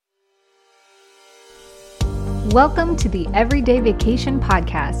Welcome to the Everyday Vacation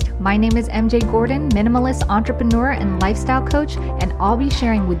Podcast. My name is MJ Gordon, minimalist entrepreneur and lifestyle coach, and I'll be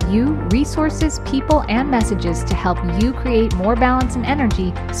sharing with you resources, people, and messages to help you create more balance and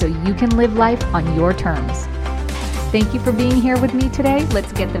energy so you can live life on your terms. Thank you for being here with me today.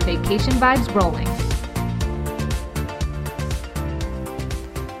 Let's get the vacation vibes rolling.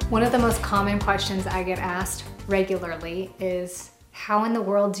 One of the most common questions I get asked regularly is, how in the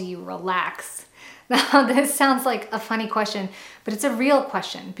world do you relax? Now, this sounds like a funny question, but it's a real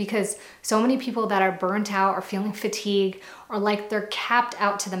question because so many people that are burnt out or feeling fatigue or like they're capped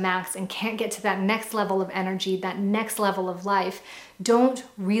out to the max and can't get to that next level of energy, that next level of life, don't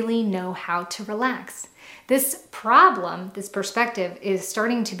really know how to relax. This problem, this perspective, is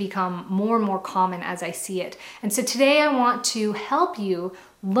starting to become more and more common as I see it. And so today I want to help you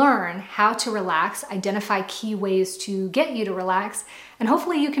learn how to relax, identify key ways to get you to relax, and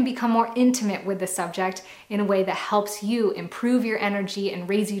hopefully you can become more intimate with the subject in a way that helps you improve your energy and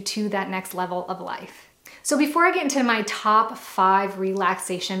raise you to that next level of life. So before I get into my top 5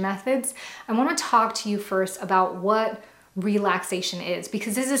 relaxation methods, I want to talk to you first about what relaxation is,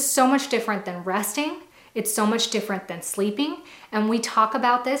 because this is so much different than resting. It's so much different than sleeping. And we talk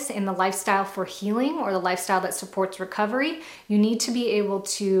about this in the lifestyle for healing or the lifestyle that supports recovery. You need to be able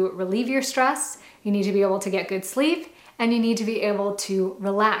to relieve your stress. You need to be able to get good sleep, and you need to be able to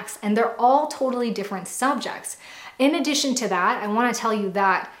relax. And they're all totally different subjects. In addition to that, I want to tell you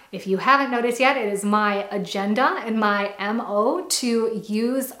that if you haven't noticed yet, it is my agenda and my MO to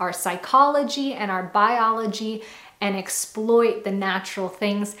use our psychology and our biology and exploit the natural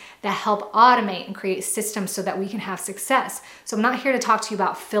things that help automate and create systems so that we can have success. So I'm not here to talk to you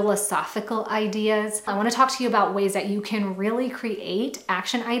about philosophical ideas. I want to talk to you about ways that you can really create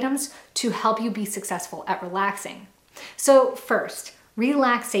action items to help you be successful at relaxing. So first,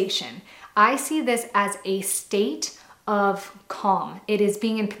 relaxation. I see this as a state of calm. It is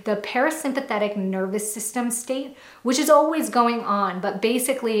being in the parasympathetic nervous system state, which is always going on, but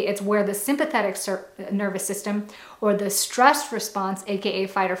basically it's where the sympathetic nervous system or the stress response, aka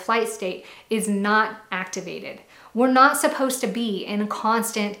fight or flight state, is not activated. We're not supposed to be in a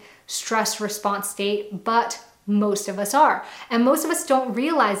constant stress response state, but most of us are. And most of us don't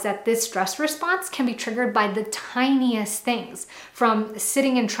realize that this stress response can be triggered by the tiniest things, from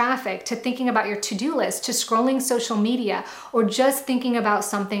sitting in traffic to thinking about your to-do list to scrolling social media or just thinking about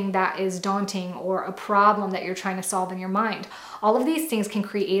something that is daunting or a problem that you're trying to solve in your mind. All of these things can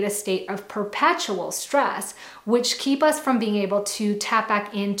create a state of perpetual stress, which keep us from being able to tap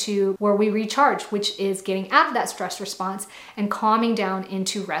back into where we recharge, which is getting out of that stress response and calming down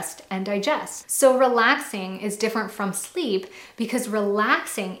into rest and digest. So relaxing is different from sleep because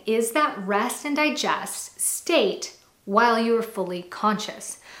relaxing is that rest and digest state while you're fully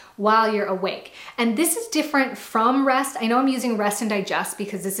conscious, while you're awake. And this is different from rest. I know I'm using rest and digest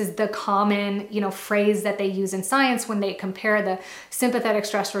because this is the common, phrase that they use in science when they compare the sympathetic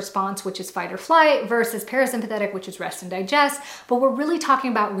stress response, which is fight or flight, versus parasympathetic, which is rest and digest. But we're really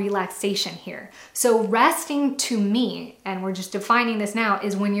talking about relaxation here. So resting to me, and we're just defining this now,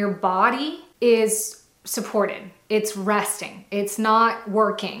 is when your body is supported. It's resting. It's not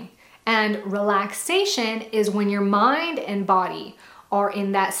working. And relaxation is when your mind and body are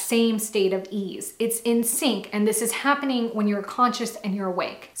in that same state of ease. It's in sync, and this is happening when you're conscious and you're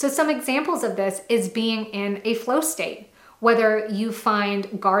awake. So some examples of this is being in a flow state, whether you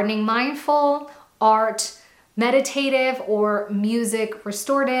find gardening mindful, art meditative, or music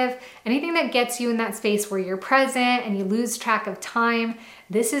restorative, anything that gets you in that space where you're present and you lose track of time.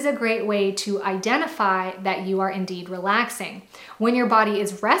 This is a great way to identify that you are indeed relaxing. When your body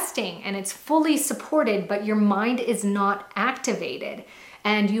is resting and it's fully supported, but your mind is not activated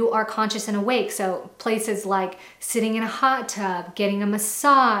and you are conscious and awake. So places like sitting in a hot tub, getting a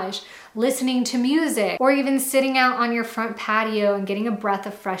massage, listening to music, or even sitting out on your front patio and getting a breath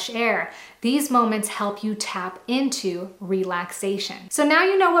of fresh air. These moments help you tap into relaxation. So now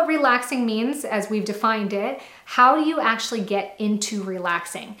you know what relaxing means as we've defined it. How do you actually get into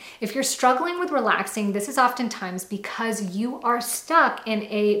relaxing? If you're struggling with relaxing, this is oftentimes because you are stuck in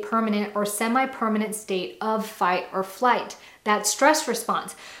a permanent or semi-permanent state of fight or flight, that stress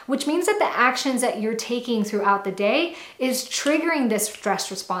response, which means that the actions that you're taking throughout the day is triggering this stress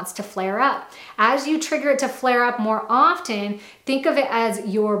response to flare up. As you trigger it to flare up more often, think of it as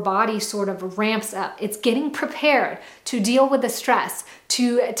your body sort of ramps up. It's getting prepared to deal with the stress,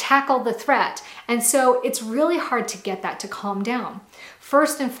 to tackle the threat. And so it's really hard to get that to calm down.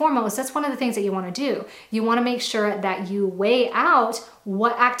 first and foremost, that's one of the things that you want to do. You want to make sure that you weigh out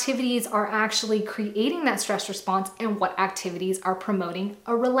what activities are actually creating that stress response and what activities are promoting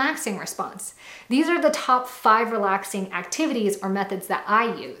a relaxing response. These are the top 5 relaxing activities or methods that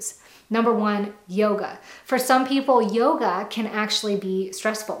I use. Number 1, yoga. For some people, yoga can actually be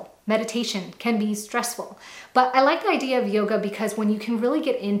stressful. Meditation can be stressful. But I like the idea of yoga because when you can really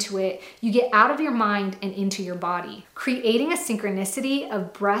get into it, you get out of your mind and into your body. Creating a synchronicity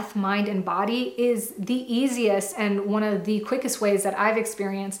of breath, mind, and body is the easiest and one of the quickest ways that I've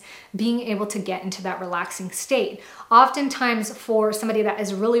experienced being able to get into that relaxing state. Oftentimes for somebody that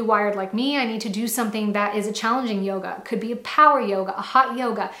is really wired like me, I need to do something that is a challenging yoga. It could be a power yoga, a hot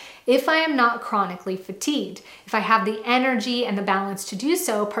yoga. If I am not chronically fatigued, if I have the energy and the balance to do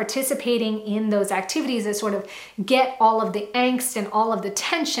so, participating in those activities that sort of get all of the angst and all of the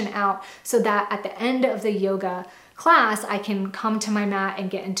tension out so that at the end of the yoga class, I can come to my mat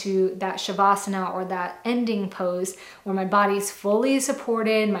and get into that shavasana or that ending pose where my body's fully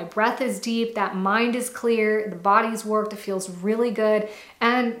supported, my breath is deep, that mind is clear, the body's worked, it feels really good.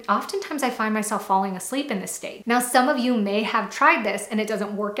 And oftentimes I find myself falling asleep in this state. Now, some of you may have tried this and it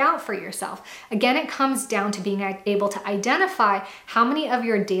doesn't work out for yourself. Again, it comes down to being able to identify how many of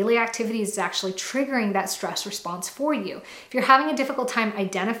your daily activities is actually triggering that stress response for you. If you're having a difficult time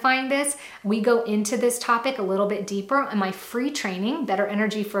identifying this, we go into this topic a little bit deeper in my free training, Better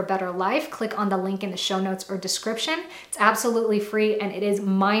Energy for a Better Life. Click on the link in the show notes or description. It's absolutely free and it is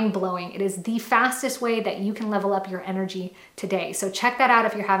mind-blowing. It is the fastest way that you can level up your energy today. So check that out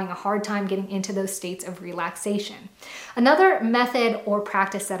if you're having a hard time getting into those states of relaxation. Another method or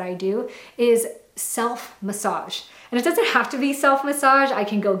practice that I do is self-massage. And it doesn't have to be self-massage. I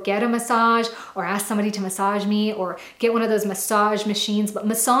can go get a massage or ask somebody to massage me or get one of those massage machines. But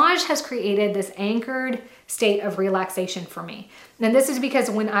massage has created this anchored state of relaxation for me. And this is because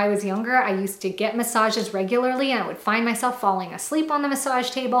when I was younger, I used to get massages regularly and I would find myself falling asleep on the massage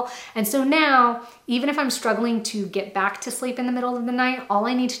table. And so now, even if I'm struggling to get back to sleep in the middle of the night, all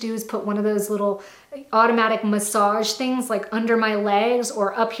I need to do is put one of those little automatic massage things like under my legs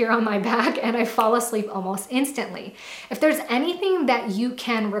or up here on my back and I fall asleep almost instantly. If there's anything that you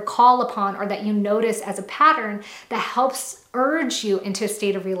can recall upon or that you notice as a pattern that helps urge you into a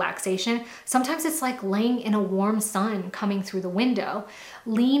state of relaxation, sometimes it's like laying in a warm sun coming through the window.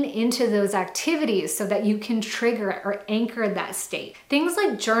 Lean into those activities so that you can trigger or anchor that state. Things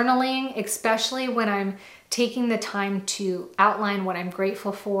like journaling, especially when I'm taking the time to outline what I'm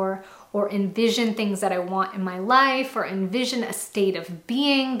grateful for or envision things that I want in my life or envision a state of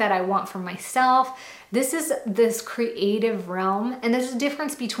being that I want for myself. This is this creative realm, and there's a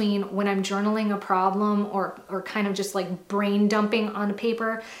difference between when I'm journaling a problem or kind of just like brain dumping on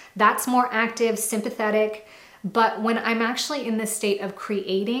paper. That's more active, sympathetic. But when I'm actually in this state of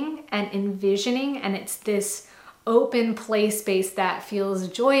creating and envisioning, and it's this open play space that feels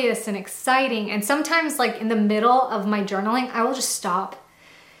joyous and exciting, and sometimes like in the middle of my journaling, I will just stop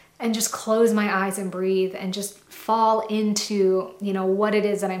and just close my eyes and breathe and just fall into, what it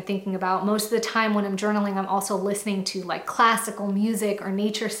is that I'm thinking about. Most of the time when I'm journaling, I'm also listening to like classical music or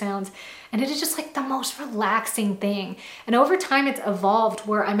nature sounds, and it is just like the most relaxing thing. And over time it's evolved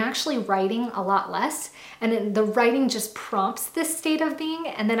where I'm actually writing a lot less, and the writing just prompts this state of being,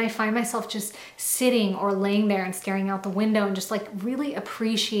 and then I find myself just sitting or laying there and staring out the window and just like really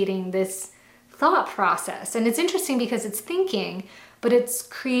appreciating this thought process. And it's interesting because it's thinking, but it's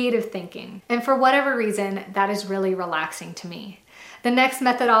creative thinking. And for whatever reason, that is really relaxing to me. The next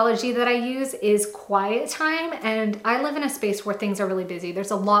methodology that I use is quiet time, and I live in a space where things are really busy. There's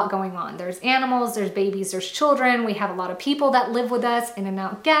a lot going on. There's animals, there's babies, there's children. We have a lot of people that live with us, in and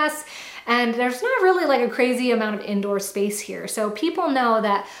out guests, and there's not really like a crazy amount of indoor space here. So people know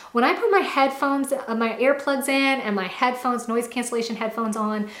that when I put my headphones, my earplugs in and my headphones, noise cancellation headphones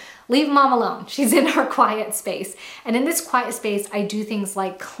on, leave mom alone. She's in her quiet space. And in this quiet space, I do things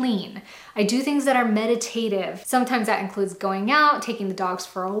like clean. I do things that are meditative. Sometimes that includes going out, taking the dogs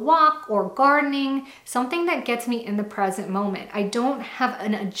for a walk, or gardening, something that gets me in the present moment. I don't have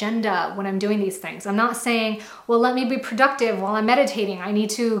an agenda when I'm doing these things. I'm not saying, well, let me be productive while I'm meditating. I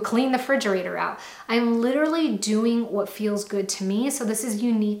need to clean the refrigerator out. I'm literally doing what feels good to me. So this is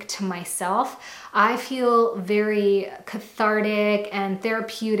unique to myself. I feel very cathartic and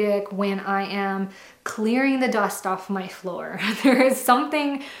therapeutic when I am clearing the dust off my floor. There is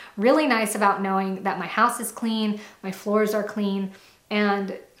something really nice about knowing that my house is clean, my floors are clean,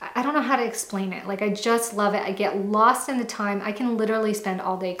 and I don't know how to explain it. Like, I just love it. I get lost in the time. I can literally spend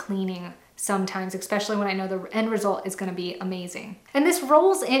all day cleaning sometimes, especially when I know the end result is going to be amazing. And this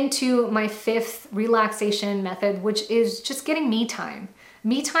rolls into my 5th relaxation method, which is just getting me time.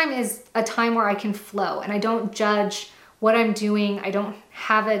 Me time is a time where I can flow and I don't judge what I'm doing. I don't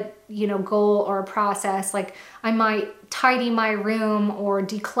have a, goal or a process. Like I might tidy my room or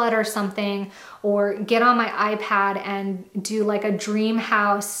declutter something or get on my iPad and do like a dream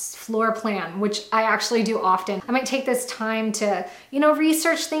house floor plan, which I actually do often. I might take this time to,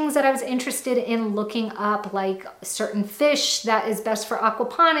 research things that I was interested in looking up, like certain fish that is best for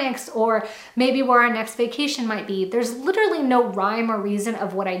aquaponics, or maybe where our next vacation might be. There's literally no rhyme or reason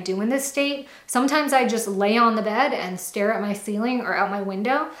of what I do in this state. Sometimes I just lay on the bed and stare at my ceiling or out my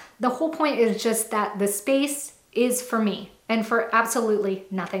window. The whole point is just that the space is for me and for absolutely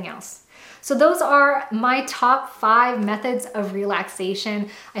nothing else. So those are my top 5 methods of relaxation.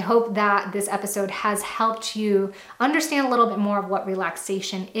 I hope that this episode has helped you understand a little bit more of what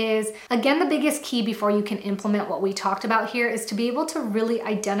relaxation is. Again, the biggest key before you can implement what we talked about here is to be able to really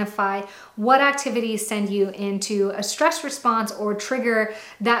identify what activities send you into a stress response or trigger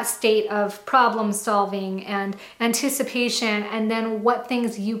that state of problem solving and anticipation, and then what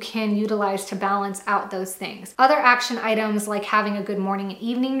things you can utilize to balance out those things. Other action items like having a good morning and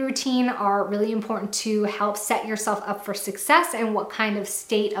evening routine are really important to help set yourself up for success and what kind of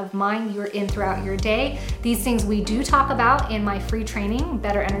state of mind you're in throughout your day. These things we do talk about in my free training,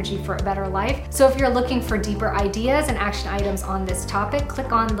 Better Energy for a Better Life. So if you're looking for deeper ideas and action items on this topic,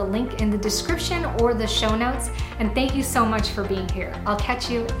 click on the link in the description or the show notes. And thank you so much for being here. I'll catch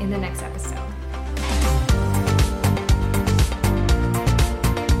you in the next episode.